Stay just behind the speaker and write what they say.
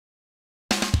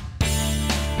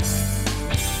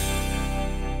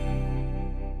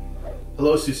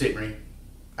Hello, Sault Ste. Marie.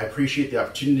 I appreciate the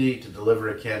opportunity to deliver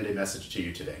a Canada message to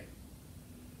you today.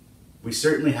 We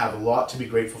certainly have a lot to be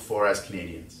grateful for as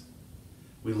Canadians.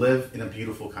 We live in a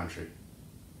beautiful country.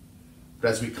 But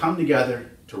as we come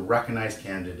together to recognize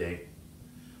Canada Day,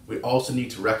 we also need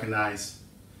to recognize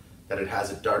that it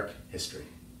has a dark history.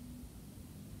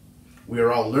 We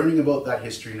are all learning about that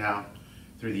history now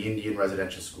through the Indian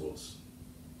residential schools.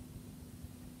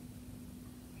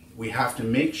 We have to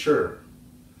make sure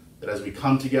that as we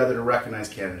come together to recognize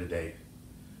Canada Day,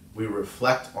 we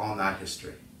reflect on that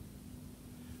history,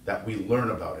 that we learn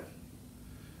about it,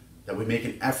 that we make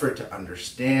an effort to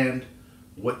understand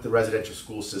what the residential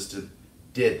school system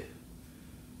did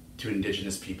to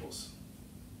Indigenous peoples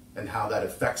and how that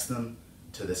affects them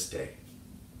to this day.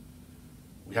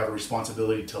 We have a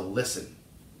responsibility to listen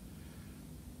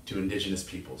to Indigenous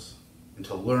peoples and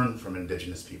to learn from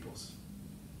Indigenous peoples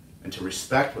and to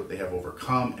respect what they have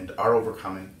overcome and are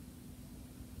overcoming,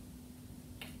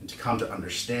 and to come to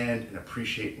understand and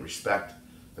appreciate and respect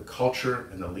the culture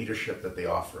and the leadership that they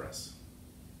offer us.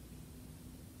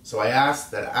 So I ask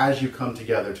that as you come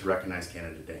together to recognize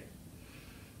Canada Day,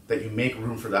 that you make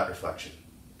room for that reflection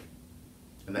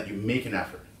and that you make an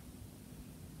effort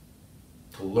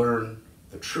to learn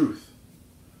the truth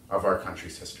of our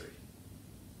country's history.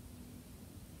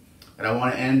 And I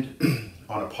want to end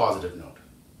on a positive note.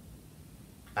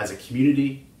 As a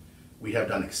community, we have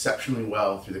done exceptionally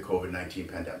well through the COVID-19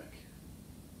 pandemic.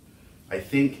 I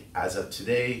think as of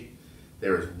today,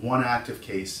 there is one active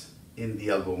case in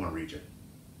the Algoma region.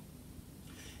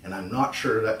 And I'm not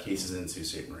sure that case is in Sault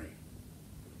Ste. Marie.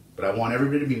 But I want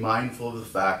everybody to be mindful of the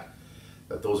fact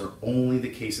that those are only the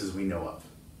cases we know of.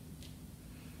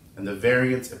 And the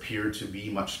variants appear to be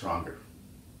much stronger.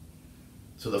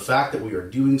 So the fact that we are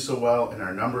doing so well and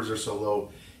our numbers are so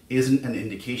low isn't an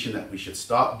indication that we should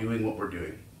stop doing what we're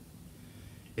doing.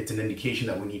 It's an indication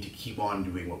that we need to keep on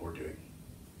doing what we're doing.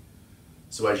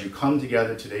 So as you come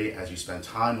together today, as you spend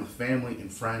time with family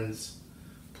and friends,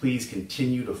 please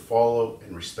continue to follow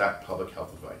and respect public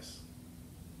health advice.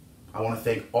 I want to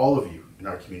thank all of you in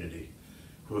our community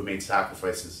who have made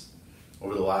sacrifices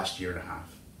over the last year and a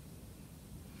half.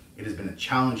 It has been a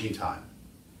challenging time,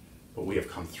 but we have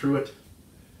come through it.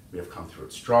 We have come through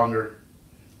it stronger,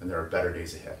 and there are better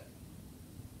days ahead.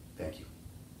 Thank you.